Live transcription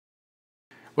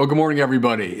Well, good morning,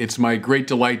 everybody. It's my great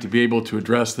delight to be able to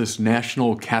address this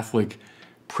National Catholic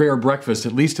Prayer Breakfast,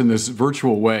 at least in this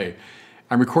virtual way.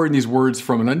 I'm recording these words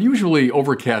from an unusually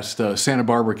overcast Santa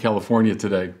Barbara, California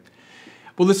today.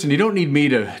 Well, listen, you don't need me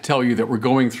to tell you that we're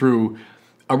going through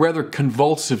a rather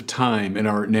convulsive time in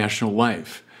our national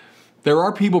life. There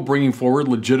are people bringing forward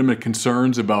legitimate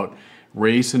concerns about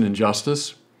race and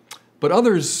injustice, but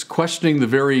others questioning the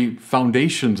very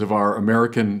foundations of our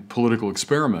American political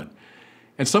experiment.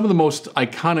 And some of the most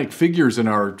iconic figures in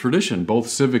our tradition, both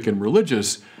civic and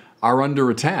religious, are under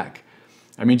attack.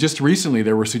 I mean, just recently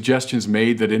there were suggestions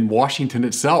made that in Washington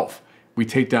itself, we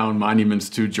take down monuments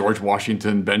to George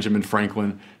Washington, Benjamin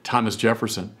Franklin, Thomas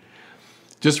Jefferson.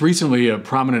 Just recently, a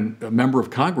prominent member of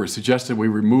Congress suggested we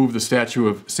remove the statue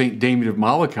of St. Damien of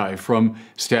Molokai from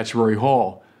Statuary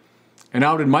Hall. And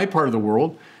out in my part of the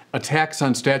world, attacks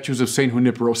on statues of St.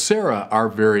 Junípero Serra are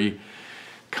very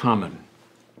common.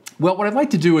 Well, what I'd like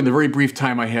to do in the very brief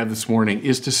time I have this morning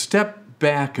is to step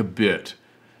back a bit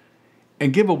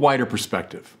and give a wider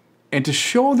perspective and to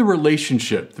show the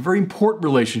relationship, the very important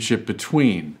relationship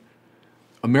between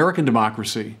American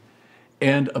democracy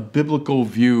and a biblical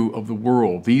view of the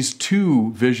world. These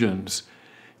two visions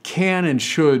can and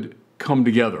should come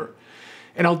together.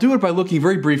 And I'll do it by looking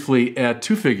very briefly at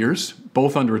two figures,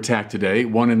 both under attack today,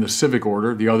 one in the civic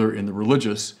order, the other in the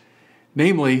religious,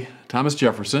 namely Thomas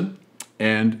Jefferson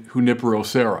and Junípero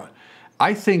Serra.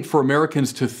 I think for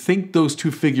Americans to think those two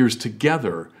figures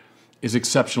together is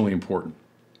exceptionally important.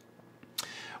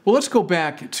 Well, let's go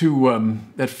back to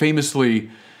that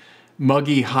famously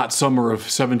muggy, hot summer of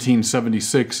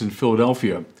 1776 in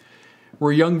Philadelphia,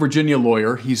 where a young Virginia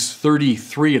lawyer, he's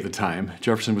 33 at the time,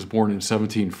 Jefferson was born in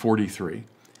 1743,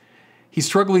 he's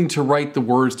struggling to write the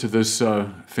words to this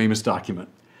famous document.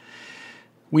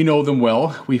 We know them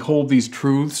well. We hold these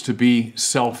truths to be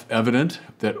self-evident,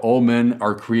 that all men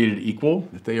are created equal,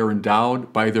 that they are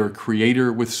endowed by their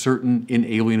Creator with certain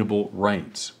inalienable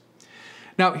rights.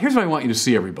 Now, here's what I want you to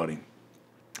see, everybody.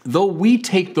 Though we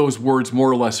take those words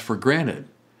more or less for granted,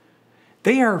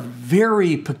 they are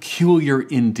very peculiar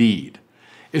indeed,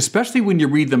 especially when you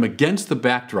read them against the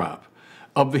backdrop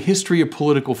of the history of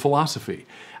political philosophy.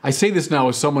 I say this now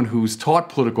as someone who's taught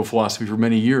political philosophy for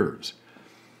many years.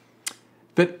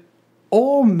 That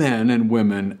all men and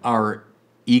women are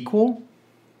equal?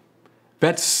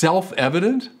 That's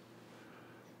self-evident?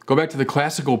 Go back to the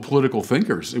classical political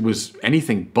thinkers. It was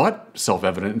anything but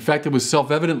self-evident. In fact, it was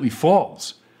self-evidently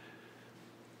false.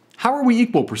 How are we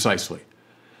equal precisely?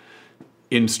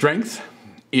 In strength,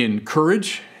 in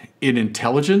courage, in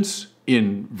intelligence,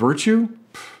 in virtue?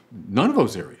 None of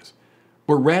those areas.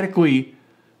 We're radically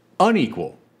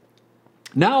unequal.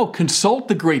 Now consult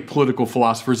the great political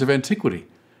philosophers of antiquity,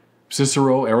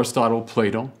 Cicero, Aristotle,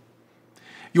 Plato.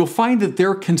 You'll find that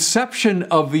their conception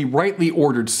of the rightly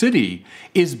ordered city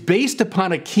is based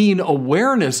upon a keen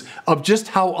awareness of just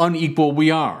how unequal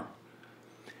we are.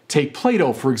 Take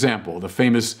Plato, for example, the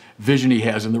famous vision he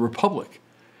has in the Republic,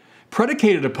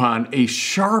 predicated upon a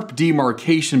sharp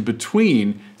demarcation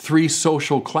between three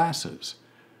social classes,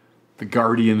 the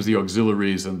guardians, the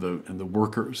auxiliaries, and the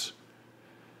workers.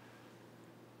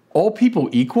 All people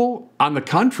equal? On the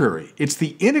contrary, it's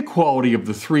the inequality of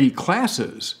the three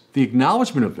classes, the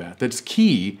acknowledgement of that, that's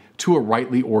key to a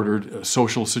rightly ordered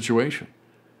social situation.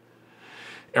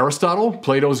 Aristotle,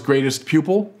 Plato's greatest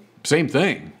pupil, same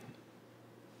thing.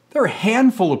 There are a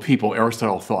handful of people,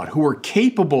 Aristotle thought, who are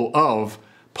capable of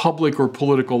public or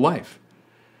political life,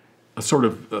 a sort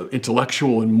of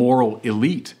intellectual and moral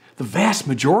elite. The vast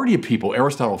majority of people,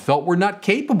 Aristotle felt, were not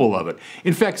capable of it.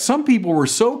 In fact, some people were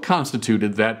so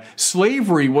constituted that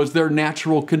slavery was their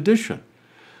natural condition.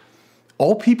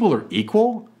 All people are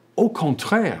equal? Au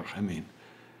contraire, I mean.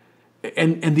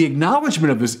 And the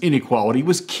acknowledgement of this inequality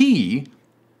was key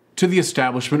to the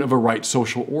establishment of a right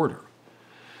social order.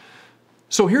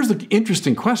 So here's the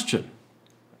interesting question.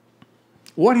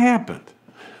 What happened?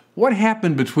 What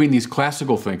happened between these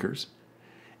classical thinkers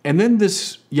and then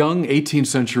this young 18th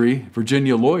century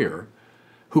Virginia lawyer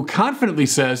who confidently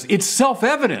says it's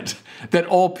self-evident that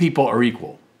all people are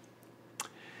equal?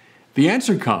 The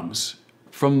answer comes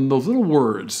from those little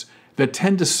words that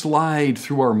tend to slide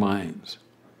through our minds.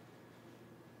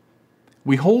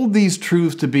 We hold these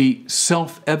truths to be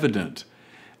self-evident,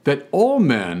 that all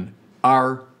men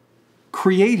are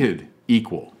created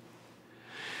equal.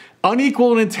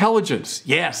 Unequal in intelligence,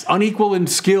 yes. Unequal in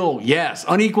skill, yes.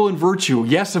 Unequal in virtue,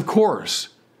 yes, of course.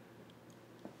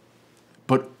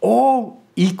 But all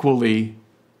equally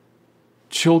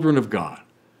children of God.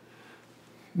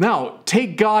 Now,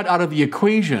 take God out of the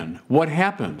equation. What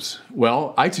happens?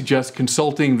 Well, I suggest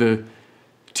consulting the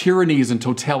tyrannies and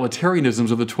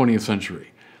totalitarianisms of the 20th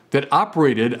century that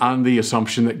operated on the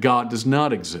assumption that God does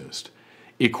not exist.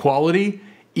 Equality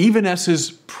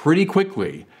evanesces pretty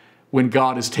quickly when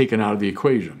God is taken out of the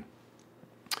equation.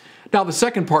 Now, the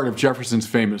second part of Jefferson's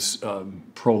famous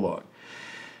prologue.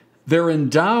 They're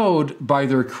endowed by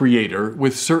their creator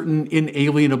with certain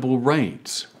inalienable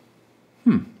rights.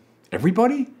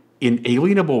 Everybody?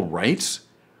 Inalienable rights?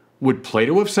 Would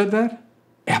Plato have said that?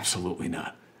 Absolutely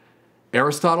not.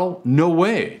 Aristotle? No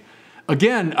way.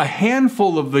 Again, a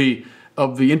handful of the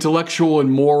intellectual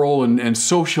and moral and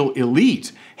social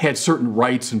elite had certain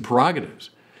rights and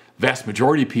prerogatives. Vast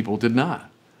majority of people did not.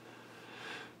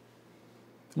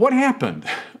 What happened?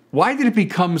 Why did it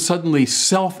become suddenly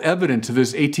self-evident to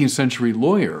this 18th century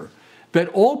lawyer that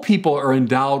all people are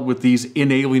endowed with these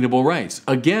inalienable rights?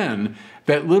 Again,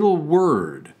 that little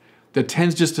word that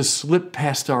tends just to slip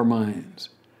past our minds.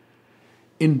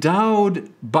 Endowed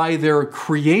by their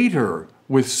creator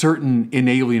with certain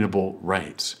inalienable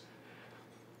rights.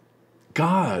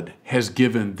 God has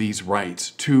given these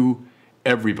rights to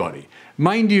everybody.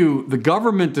 Mind you, the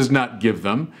government does not give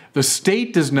them. The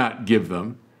state does not give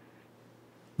them.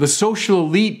 The social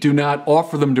elite do not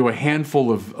offer them to a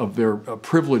handful of their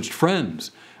privileged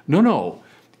friends. No.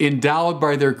 Endowed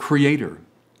by their creator.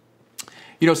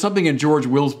 You know, something in George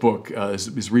Will's book,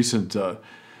 his recent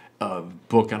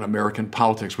book on American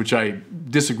politics, which I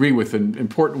disagree with in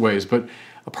important ways, but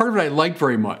a part of it I liked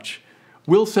very much.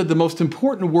 Will said the most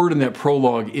important word in that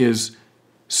prologue is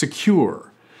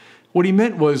secure. What he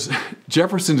meant was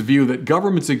Jefferson's view that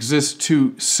governments exist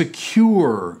to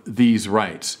secure these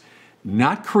rights,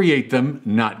 not create them,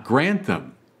 not grant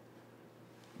them,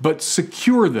 but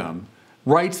secure them,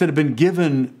 rights that have been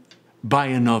given by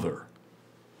another.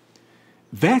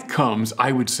 That comes,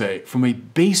 I would say, from a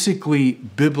basically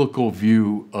biblical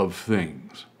view of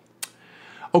things.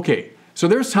 Okay, so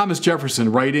there's Thomas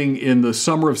Jefferson writing in the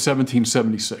summer of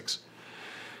 1776.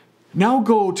 Now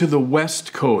go to the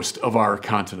west coast of our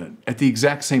continent at the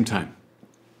exact same time.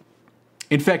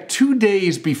 In fact, 2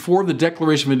 days before the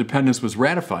Declaration of Independence was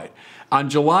ratified, on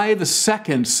July the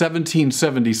 2nd,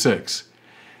 1776,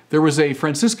 there was a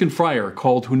Franciscan friar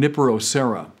called Junípero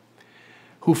Serra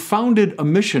who founded a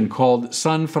mission called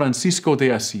San Francisco de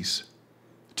Asís,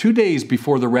 2 days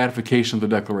before the ratification of the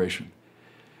Declaration.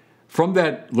 From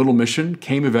that little mission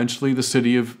came eventually the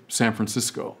city of San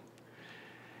Francisco.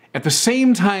 At the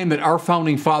same time that our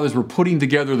founding fathers were putting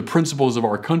together the principles of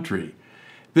our country,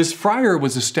 this friar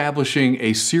was establishing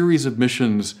a series of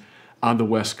missions on the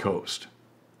West Coast.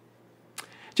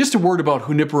 Just a word about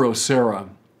Junípero Serra,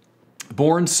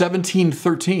 born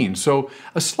 1713, so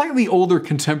a slightly older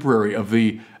contemporary of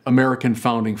the American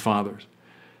founding fathers.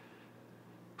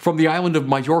 From the island of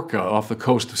Majorca off the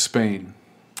coast of Spain.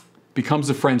 Becomes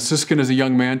a Franciscan as a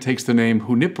young man, takes the name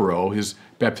Junípero, his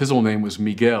baptismal name was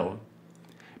Miguel.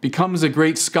 Becomes a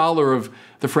great scholar of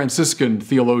the Franciscan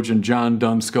theologian John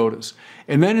Duns Scotus.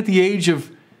 And then at the age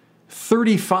of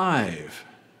 35,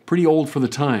 pretty old for the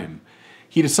time,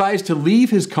 he decides to leave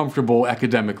his comfortable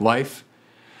academic life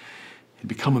and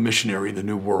become a missionary in the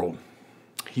New World.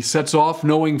 He sets off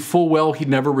knowing full well he'd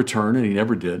never return, and he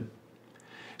never did.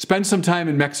 Spends some time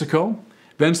in Mexico,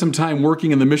 then some time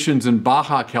working in the missions in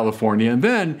Baja California, and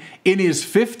then in his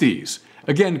 50s,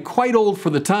 again, quite old for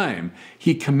the time,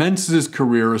 he commences his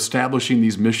career establishing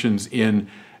these missions in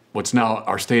what's now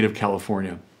our state of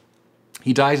California.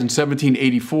 He dies in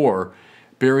 1784,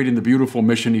 buried in the beautiful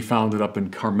mission he founded up in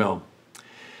Carmel.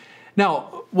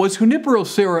 Now, was Junípero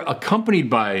Serra accompanied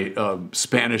by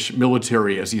Spanish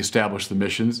military as he established the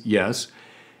missions? Yes.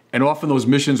 And often those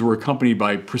missions were accompanied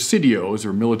by presidios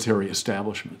or military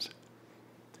establishments.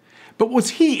 But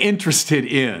was he interested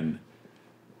in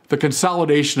the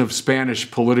consolidation of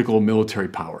Spanish political and military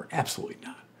power? Absolutely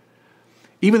not.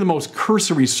 Even the most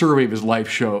cursory survey of his life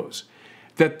shows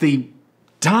that the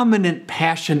dominant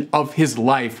passion of his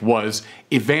life was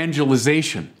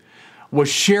evangelization, was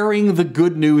sharing the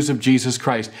good news of Jesus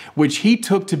Christ, which he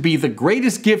took to be the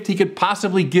greatest gift he could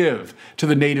possibly give to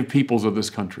the native peoples of this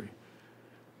country.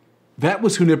 That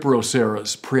was Junípero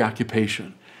Serra's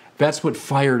preoccupation. That's what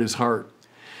fired his heart.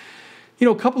 You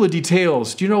know, a couple of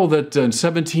details. Do you know that in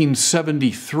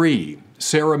 1773,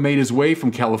 Serra made his way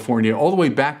from California all the way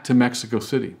back to Mexico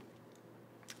City,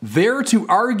 there to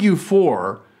argue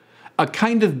for a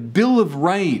kind of Bill of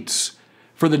Rights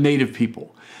for the native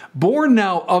people, born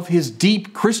now of his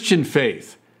deep Christian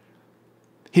faith,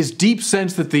 his deep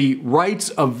sense that the rights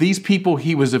of these people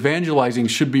he was evangelizing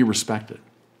should be respected.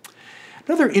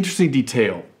 Another interesting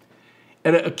detail,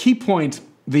 at a key point,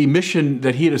 the mission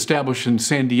that he had established in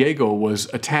San Diego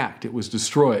was attacked. It was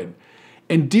destroyed.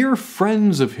 And dear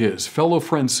friends of his, fellow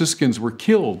Franciscans, were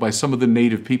killed by some of the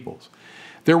native peoples.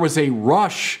 There was a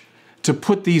rush to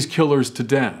put these killers to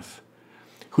death.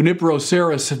 Junípero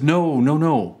Serra said, no, no,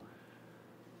 no.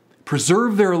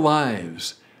 Preserve their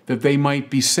lives that they might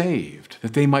be saved,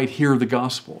 that they might hear the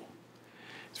gospel.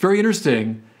 It's very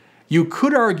interesting. You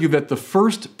could argue that the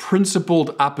first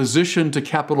principled opposition to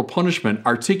capital punishment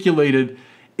articulated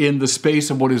in the space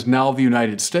of what is now the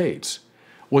United States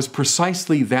was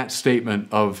precisely that statement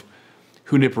of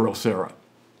Junípero Serra.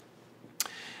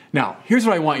 Now, here's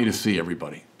what I want you to see,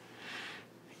 everybody.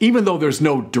 Even though there's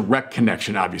no direct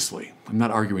connection, obviously, I'm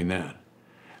not arguing that.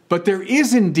 But there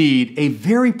is indeed a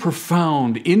very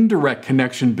profound indirect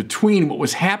connection between what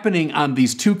was happening on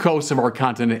these two coasts of our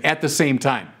continent at the same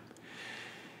time.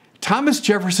 Thomas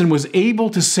Jefferson was able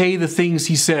to say the things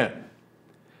he said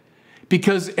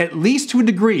because, at least to a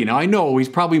degree, now I know he's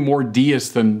probably more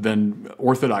deist than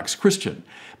Orthodox Christian,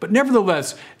 but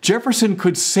nevertheless, Jefferson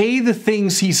could say the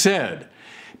things he said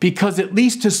because, at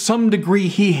least to some degree,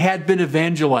 he had been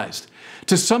evangelized.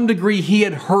 To some degree, he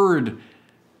had heard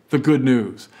the good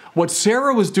news. What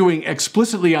Serra was doing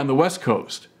explicitly on the West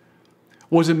Coast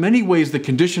was in many ways the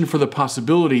condition for the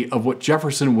possibility of what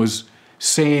Jefferson was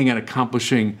saying and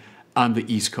accomplishing on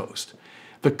the East Coast.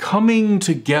 The coming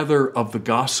together of the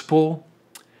gospel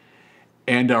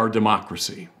and our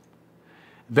democracy.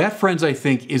 That, friends, I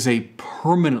think, is a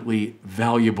permanently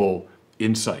valuable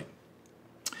insight.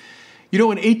 You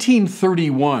know, in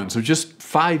 1831, so just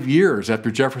 5 years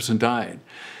after Jefferson died,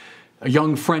 a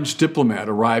young French diplomat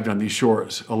arrived on these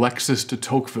shores, Alexis de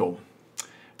Tocqueville.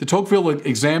 De Tocqueville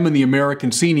examined the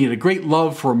American scene. He had a great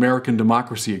love for American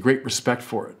democracy, a great respect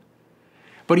for it.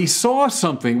 But he saw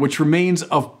something which remains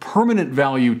of permanent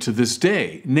value to this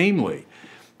day, namely,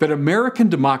 that American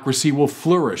democracy will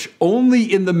flourish only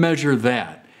in the measure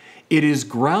that it is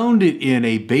grounded in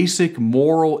a basic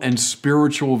moral and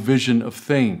spiritual vision of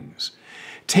things.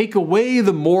 Take away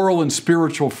the moral and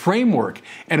spiritual framework,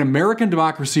 and American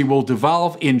democracy will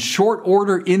devolve in short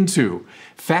order into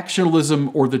factionalism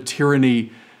or the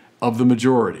tyranny of the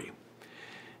majority.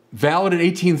 Valid in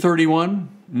 1831?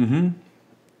 Mm-hmm.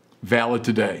 Valid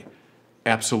today.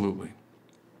 Absolutely.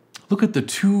 Look at the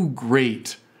two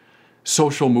great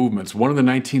social movements, one in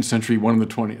the 19th century, one in the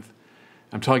 20th.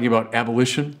 I'm talking about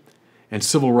abolition and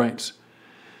civil rights.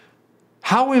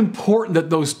 How important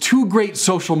that those two great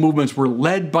social movements were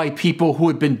led by people who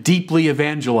had been deeply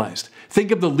evangelized. Think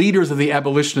of the leaders of the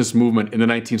abolitionist movement in the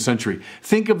 19th century.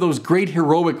 Think of those great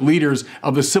heroic leaders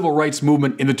of the civil rights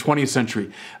movement in the 20th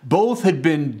century. Both had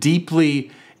been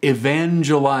deeply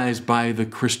evangelized by the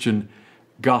Christian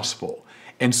gospel.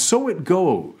 And so it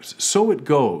goes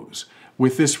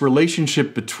with this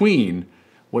relationship between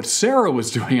what Serra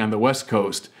was doing on the West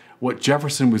Coast, what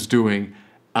Jefferson was doing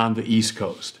on the East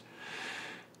Coast.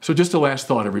 So just a last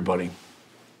thought, everybody.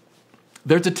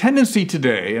 There's a tendency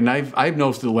today, and I've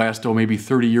noticed the last, maybe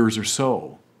 30 years or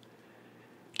so,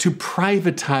 to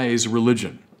privatize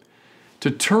religion,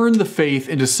 to turn the faith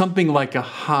into something like a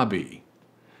hobby,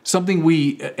 something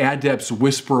we adepts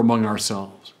whisper among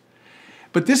ourselves.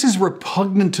 But this is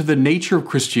repugnant to the nature of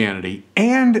Christianity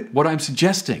and what I'm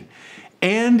suggesting,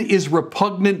 and is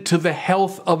repugnant to the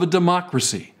health of a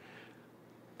democracy.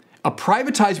 A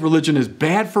privatized religion is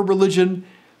bad for religion.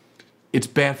 It's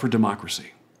bad for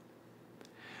democracy.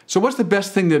 So what's the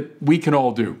best thing that we can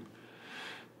all do?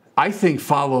 I think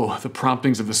follow the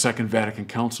promptings of the Second Vatican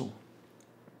Council.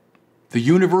 The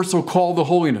universal call to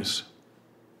holiness.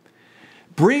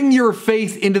 Bring your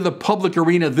faith into the public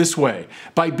arena this way,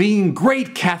 by being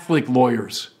great Catholic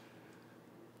lawyers,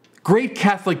 great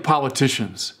Catholic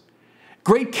politicians,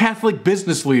 great Catholic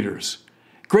business leaders,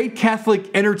 great Catholic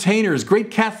entertainers, great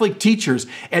Catholic teachers,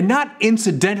 and not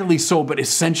incidentally so, but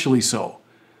essentially so.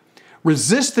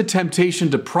 Resist the temptation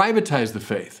to privatize the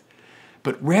faith,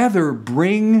 but rather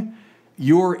bring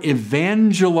your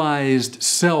evangelized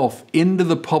self into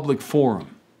the public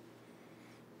forum.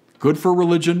 Good for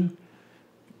religion,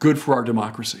 good for our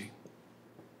democracy.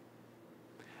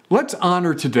 Let's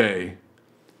honor today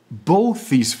both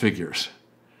these figures,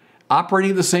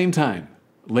 operating at the same time,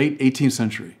 late 18th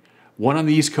century. One on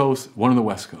the East Coast, one on the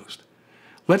West Coast.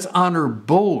 Let's honor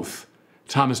both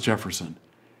Thomas Jefferson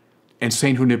and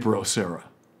St. Junípero Serra.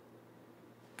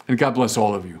 And God bless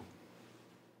all of you.